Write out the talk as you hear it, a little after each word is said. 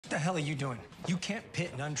What the hell are you doing? You can't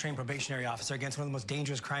pit an untrained probationary officer against one of the most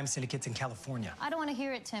dangerous crime syndicates in California. I don't want to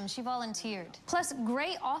hear it, Tim. She volunteered. Plus,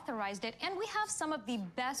 Gray authorized it, and we have some of the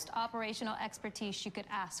best operational expertise she could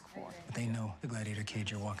ask for. But they know the gladiator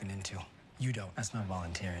cage you're walking into. You don't. That's not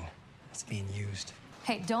volunteering. It's being used.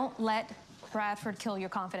 Hey, don't let Bradford kill your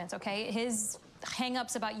confidence, okay? His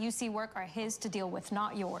hang-ups about UC work are his to deal with,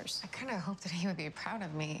 not yours. I kind of hoped that he would be proud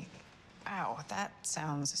of me. Wow, that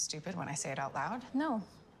sounds stupid when I say it out loud. No,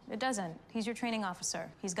 it doesn't. He's your training officer.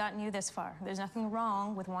 He's gotten you this far. There's nothing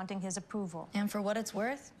wrong with wanting his approval. And for what it's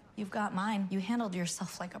worth, you've got mine. You handled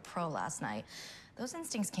yourself like a pro last night. Those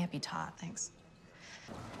instincts can't be taught. Thanks.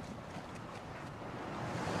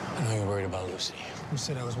 I know you're worried about Lucy. Who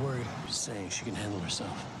said I was worried? Just saying she can handle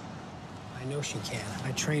herself. I know she can.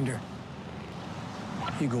 I trained her.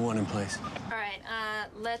 You go on in place. All right,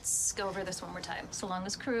 let's go over this one more time. So long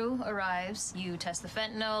as crew arrives, you test the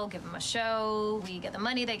fentanyl, give them a show, we get the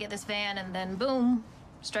money, they get this van, and then boom,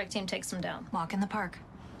 strike team takes them down. Walk in the park.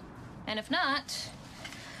 And if not,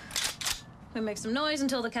 we make some noise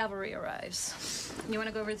until the cavalry arrives. You want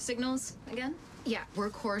to go over the signals again? Yeah,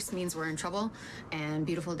 workhorse means we're in trouble, and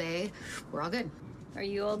beautiful day, we're all good. Are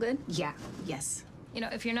you all good? Yeah, yes. You know,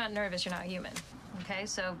 if you're not nervous, you're not human, okay?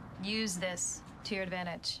 So use this to your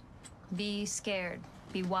advantage. Be scared,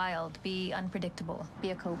 be wild, be unpredictable, be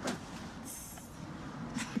a cobra.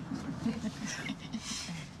 Can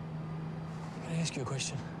I ask you a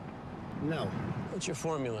question? No. What's your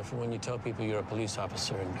formula for when you tell people you're a police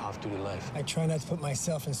officer in off-duty life? I try not to put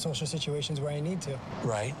myself in social situations where I need to.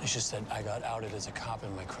 Right. It's just that I got outed as a cop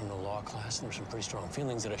in my criminal law class, and there's some pretty strong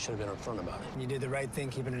feelings that I should have been upfront about it. You did the right thing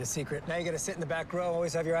keeping it a secret. Now you gotta sit in the back row,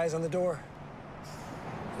 always have your eyes on the door.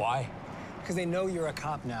 Why? Because they know you're a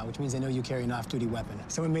cop now, which means they know you carry an off-duty weapon.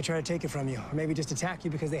 Someone may try to take it from you, or maybe just attack you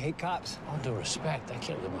because they hate cops. All due respect, I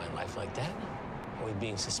can't live my life like that. Always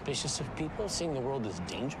being suspicious of people, seeing the world as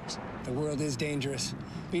dangerous. The world is dangerous.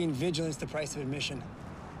 Being vigilant's the price of admission.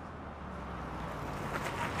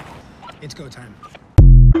 It's go time.